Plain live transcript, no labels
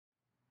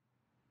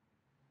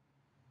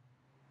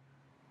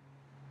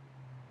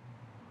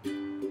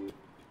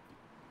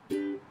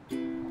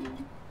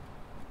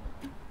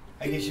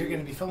I guess you're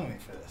gonna be filming me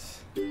for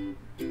this.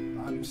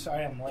 I'm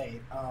sorry I'm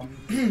late.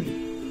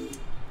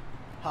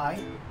 Hi,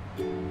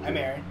 I'm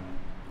Aaron.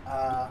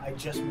 I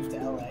just moved to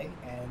LA,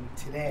 and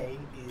today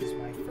is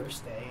my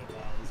first day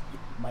as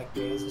Mike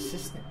Bay's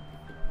assistant.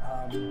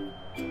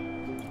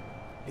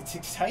 It's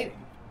exciting.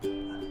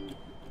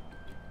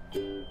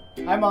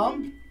 Hi,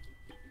 Mom.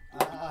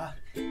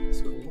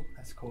 That's cool.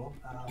 That's cool.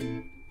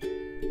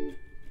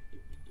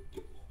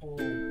 Oh,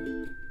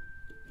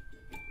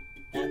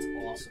 that's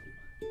awesome.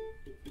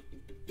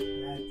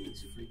 That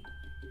is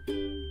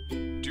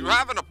freaking. Do you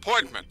have an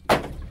appointment?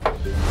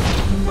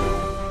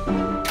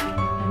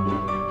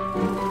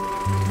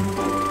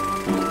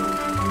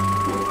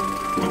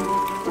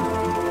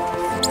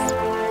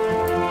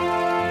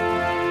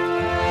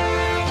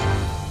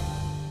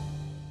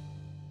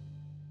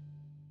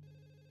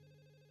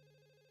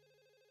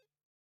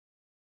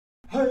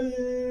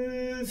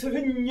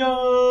 살살냐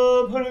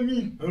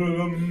바람이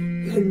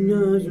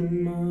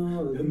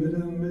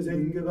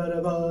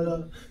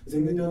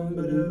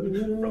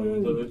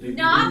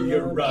Knock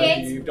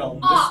it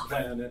off.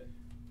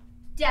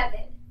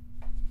 Devin,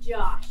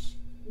 Josh,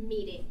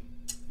 meeting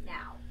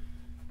now.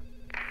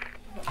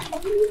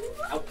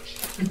 Ouch.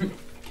 The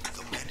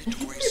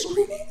mandatory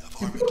screening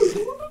of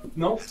Armageddon.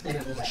 Nope.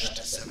 Pushed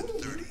to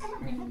 7:30.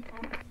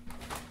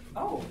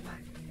 Oh.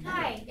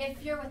 Hi,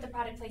 if you're with the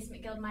Product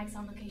Placement Guild, Mike's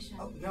on location.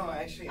 Oh, no,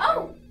 actually.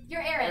 Oh,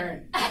 you're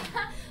Aaron.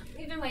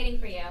 We've been waiting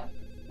for you.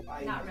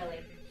 I Not really.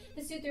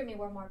 The suit threw me.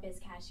 We're more biz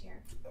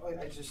cashier.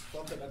 I just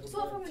thought that I was. So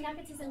what from the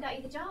nepotism got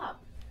you the job?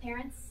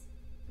 Parents?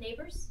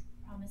 Neighbors?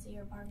 Promise of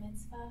your bar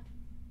mitzvah?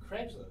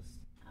 Craigslist.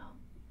 Oh.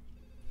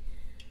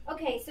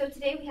 Okay, so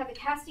today we have a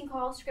casting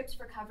call, scripts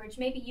for coverage.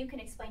 Maybe you can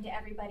explain to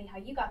everybody how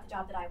you got the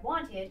job that I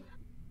wanted.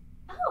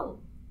 Oh,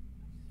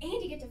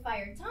 and you get to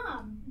fire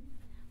Tom.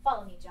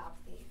 Follow me, job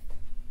thief.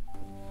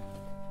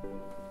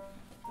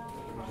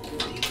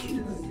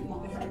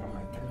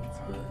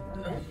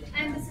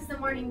 And this is the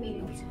morning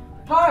meeting.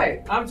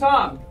 Hi, I'm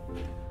Tom.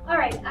 All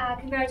right,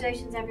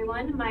 congratulations,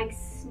 everyone.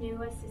 Mike's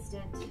new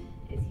assistant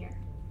is here.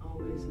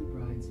 Always the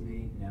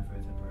bridesmaid, never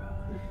the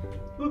bride.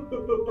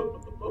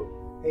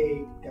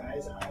 Hey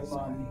guys,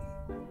 I'm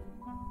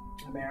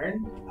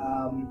Aaron.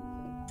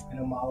 I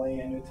know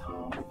Molly. I know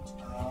Tom.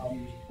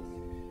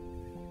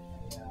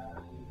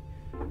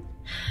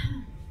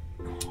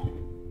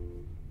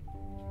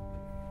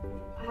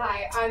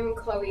 Hi, I'm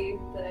Chloe,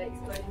 the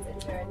Explosions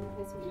intern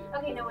this week.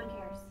 Okay, no one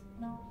cares.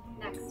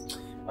 Next.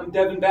 I'm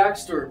Devin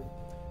Baxter,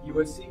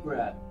 USC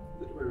grad,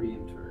 literary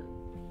intern.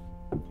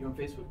 You on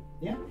Facebook?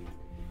 Yeah.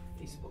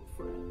 Facebook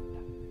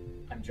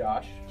friend. I'm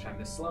Josh. I'm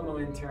the slow-mo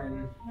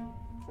intern.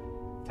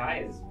 Ty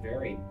is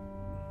very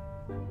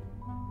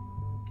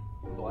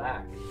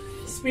black.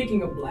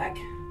 Speaking of black,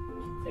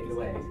 Take it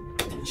away.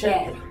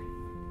 Chad.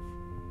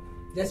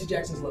 Jesse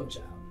Jackson's love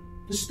child.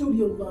 The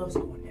studio loves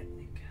going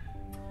ethnic.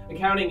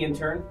 Accounting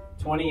intern,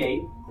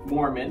 28,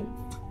 Mormon,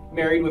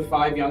 married with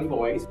 5 young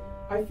boys.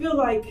 I feel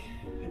like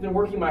I've been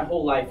working my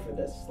whole life for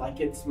this, like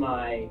it's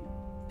my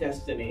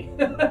destiny.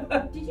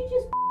 Did you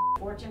just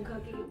fortune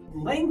cookie?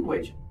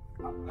 Language.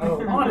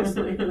 Oh,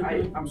 honestly,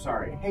 I'm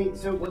sorry. Hey,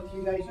 so what do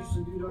you guys used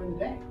to do during the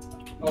day?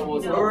 Oh, well,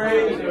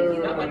 sorry.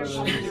 Not much.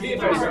 To be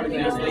fair,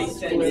 they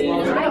send in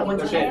I'm a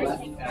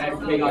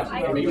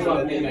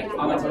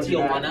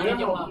Tijuana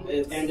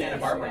and a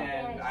barber.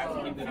 And I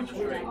will keep the number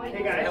straight.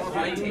 Hey guys.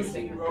 Wine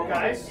tasting.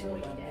 Guys.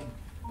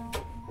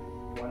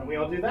 Why don't we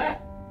all do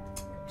that?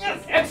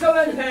 Yes.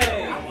 Excellent!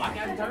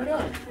 Turn it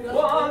on.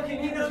 Walking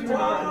in the dark.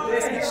 I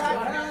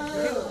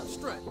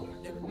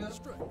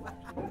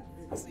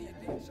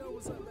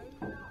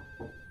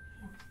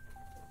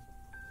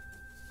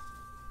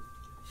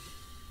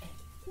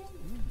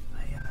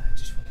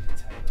just wanted to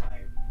tell you that I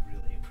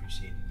really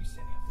appreciated you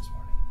standing up this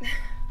morning.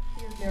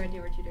 You have no idea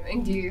what you're doing,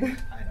 do you?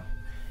 I know.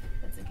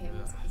 That's okay,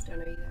 most of us don't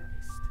know either.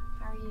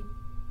 How are you?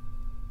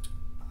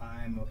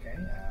 I'm okay.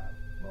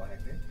 Well,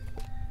 hectic.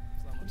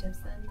 Any tips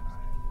then?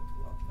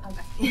 I would love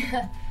Okay.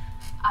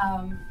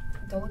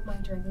 Don't look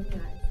Mike directly in the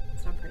eyes.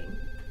 Stop hurting.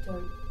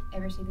 Don't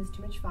ever see this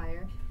too much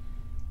fire.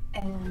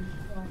 And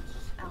watch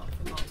out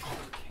for mom.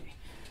 Okay,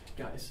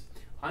 guys,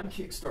 I'm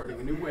kickstarting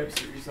a new web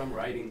series I'm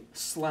writing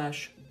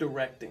 /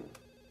 directing.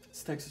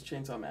 It's Texas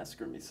Chainsaw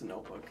Massacre meets the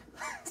Notebook.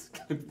 It's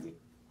gonna be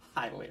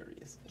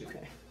hilarious.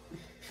 Okay.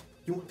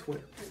 You want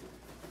Twitter?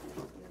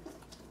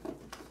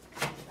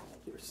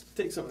 Here,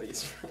 take some of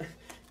these.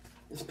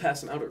 Just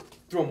pass them out or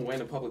throw them away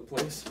in a public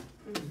place.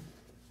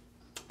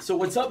 So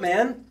what's up,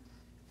 man?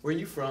 Where are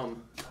you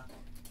from?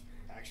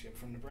 Actually, I'm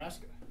from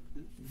Nebraska.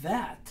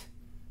 That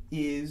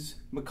is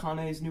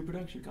McConaughey's new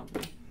production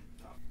company.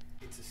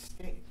 It's a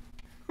state.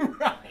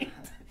 Right.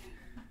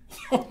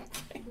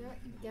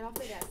 Get off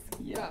the desk.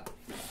 Yeah.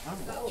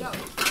 Go.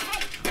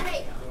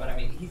 Hey! But I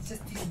mean, he's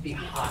being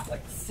hot,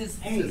 like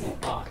sizzle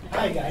hot.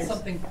 Hi guys.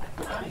 Something.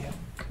 Hi.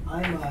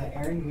 I'm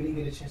Aaron. We didn't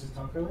get a chance to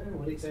talk earlier.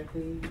 What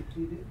exactly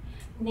do you do?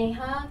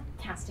 Neha,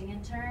 casting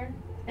intern.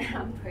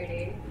 I'm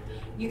pretty.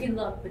 You can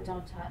look, but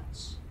don't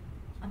touch.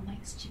 I'm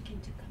Mike's chicken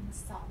tikka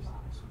masala.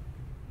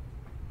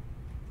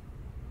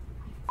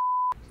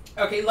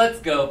 Okay, let's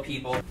go,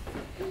 people.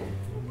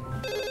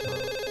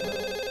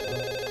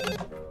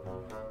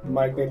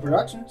 Mike Bay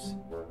Productions.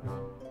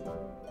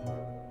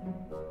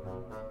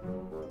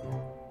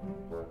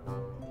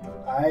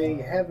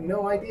 I have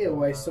no idea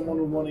why someone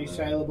would want a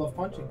Shia LaBeouf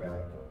punching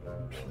bag.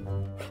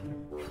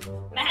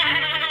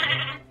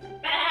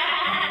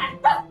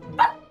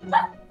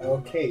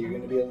 Okay, you're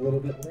gonna be a little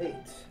bit late.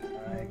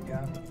 I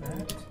got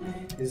that.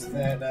 Is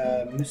that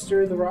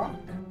Mr. The Rock?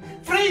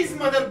 Freeze,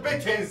 mother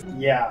bitches!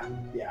 Yeah.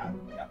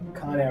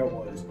 Con Air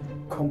was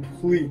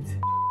complete.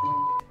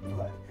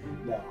 But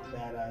no,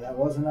 that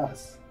wasn't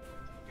us.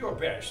 Your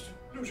best.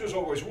 Losers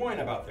always whine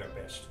about their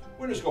best.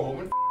 Winners go home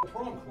and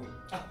prom queen.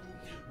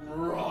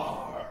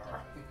 Roar.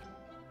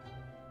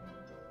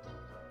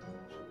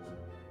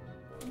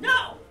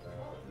 No!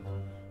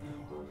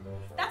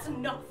 That's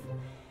enough.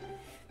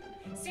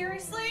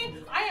 Seriously,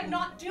 I am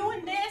not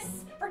doing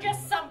this for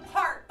just some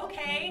part,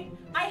 okay?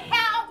 I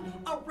have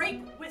a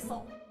rape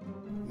whistle.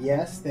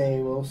 Yes, they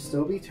will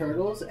still be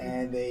turtles,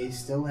 and they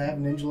still have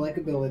ninja-like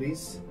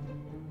abilities.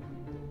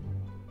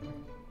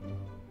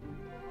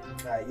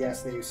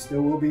 Yes, they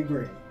still will be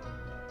green.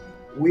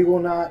 We will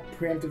not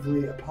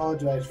preemptively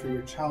apologize for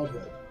your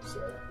childhood,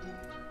 sir.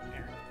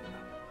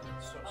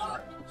 So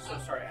sorry. So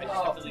sorry. I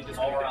just have to leave this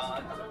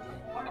moron.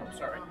 I'm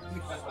sorry.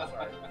 I'm so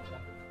sorry.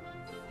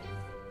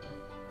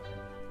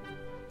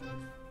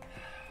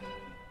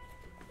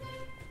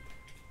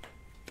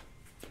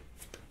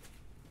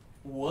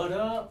 What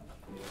up,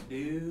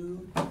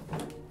 dude?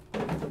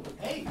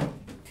 Hey,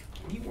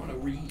 you want to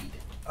read?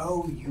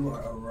 Oh, you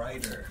are a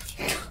writer.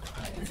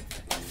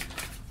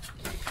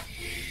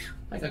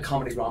 Like a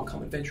comedy,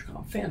 rom-com,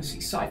 adventure-com, fantasy,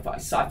 sci-fi,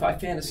 sci-fi,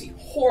 fantasy,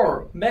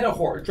 horror,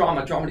 meta-horror,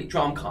 drama, dramedy,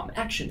 drom-com,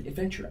 action,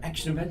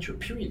 adventure,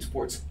 period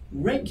sports,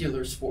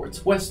 regular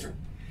sports, western,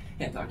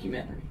 and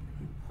documentary.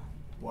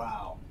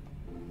 Wow.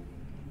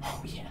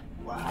 Oh, yeah.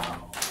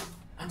 Wow.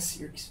 I'm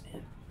serious,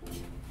 man.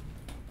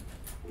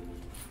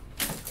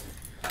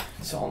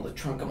 It's all in the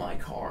trunk of my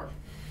car.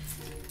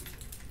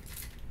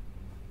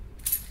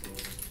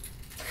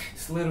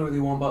 It's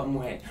literally one button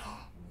away.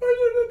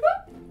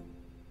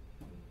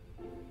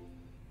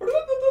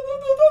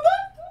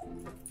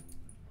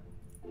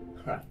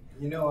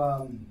 You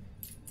know,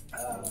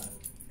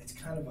 it's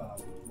kind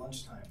of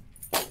lunchtime.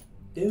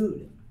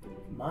 Dude,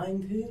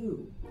 mine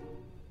too.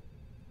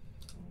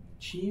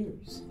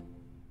 Cheers.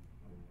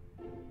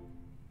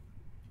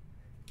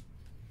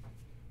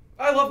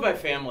 I love my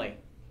family.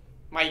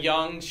 My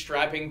young,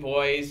 strapping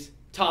boys,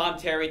 Tom,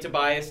 Terry,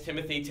 Tobias,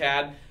 Timothy,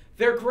 Tad.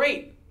 They're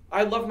great.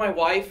 I love my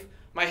wife,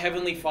 my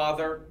heavenly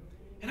father,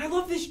 and I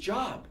love this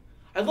job.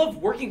 I love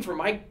working for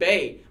Mike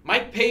Bay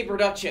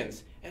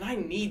Productions, and I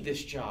need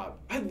this job.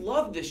 I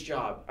love this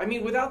job. I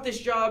mean, without this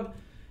job,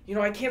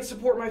 I can't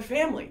support my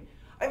family.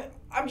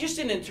 I'm just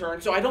an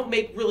intern, so I don't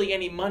make really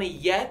any money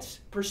yet,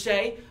 per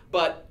se,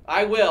 but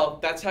I will.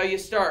 That's how you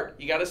start.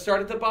 You gotta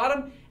start at the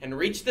bottom and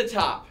reach the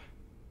top.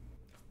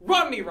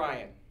 Run me,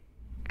 Ryan!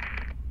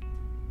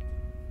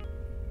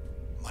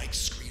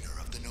 Mike's screener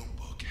of The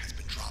Notebook has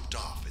been dropped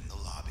off in the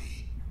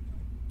lobby.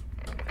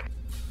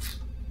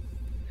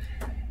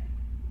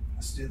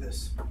 Let's do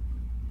this.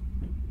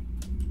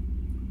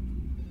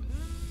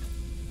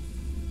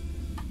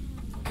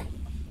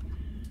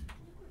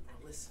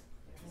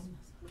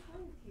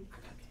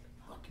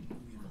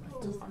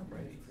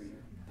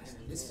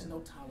 This is no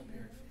Tyler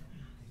Perry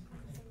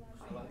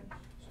film.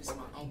 This is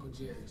my Uncle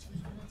Jerry's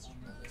film.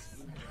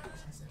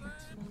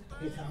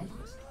 Hey, Tom.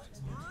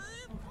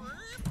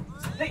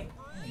 Hey!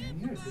 Man,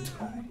 you're a good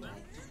guy.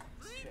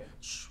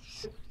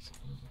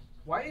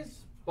 Why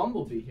is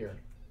Bumblebee here?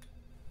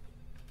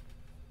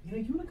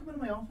 You want to come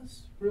into my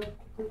office real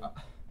quick?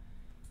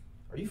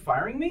 Are you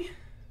firing me?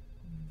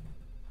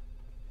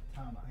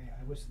 Tom,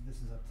 I wish that this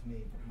is up to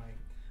me,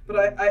 but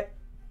But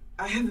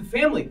I have a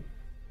family.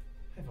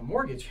 I have a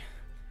mortgage.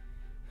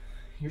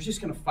 You're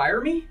just gonna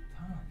fire me?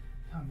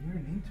 Tom, you're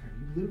an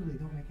intern. You literally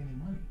don't make any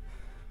money.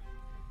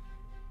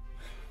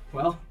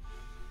 Well,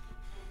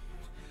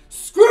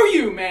 screw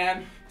you,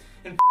 man!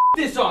 And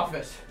this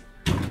office!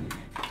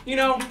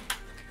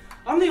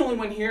 I'm the only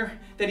one here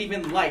that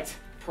even liked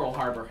Pearl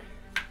Harbor.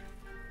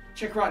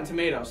 Check Rotten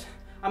Tomatoes.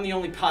 I'm the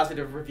only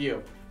positive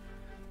review.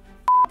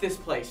 This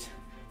place.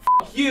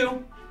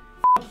 You.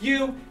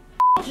 You.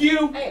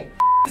 You. Hey.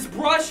 This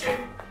brush.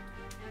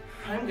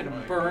 I'm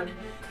gonna burn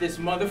this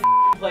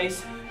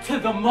place to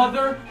the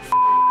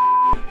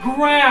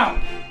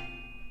ground.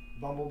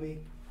 Bumblebee?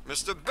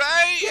 Mr.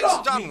 Bay, Get it's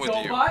off done me, with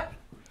you. GoBot.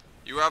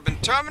 You have been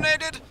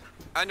terminated,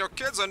 and your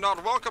kids are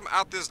not welcome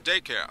at this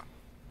daycare.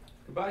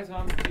 Goodbye,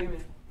 Tom. See you,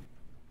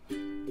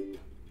 man.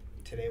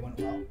 Today went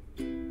well.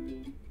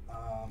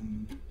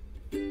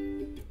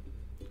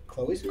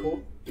 Chloe's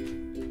cool.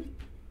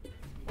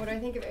 What do I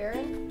think of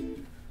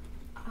Aaron?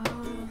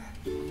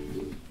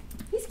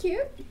 He's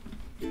cute.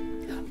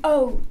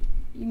 Oh,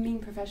 you mean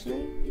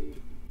professionally?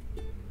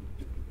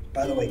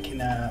 By the way, can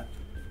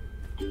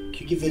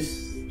you give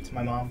this to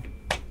my mom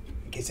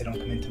in case I don't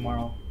come in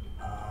tomorrow?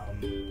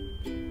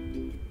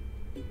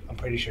 I'm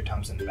pretty sure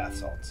Tom's in the bath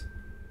salts.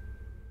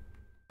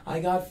 I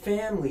got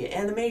family,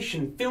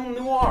 animation, film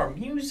noir,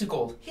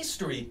 musical,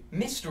 history,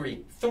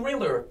 mystery,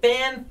 thriller,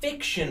 fan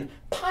fiction,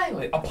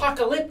 pilot,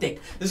 apocalyptic,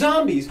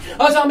 zombies,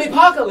 a zombie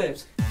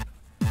apocalypse.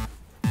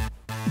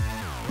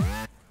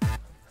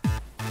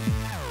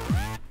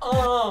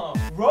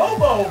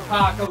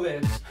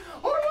 Robo-apocalypse.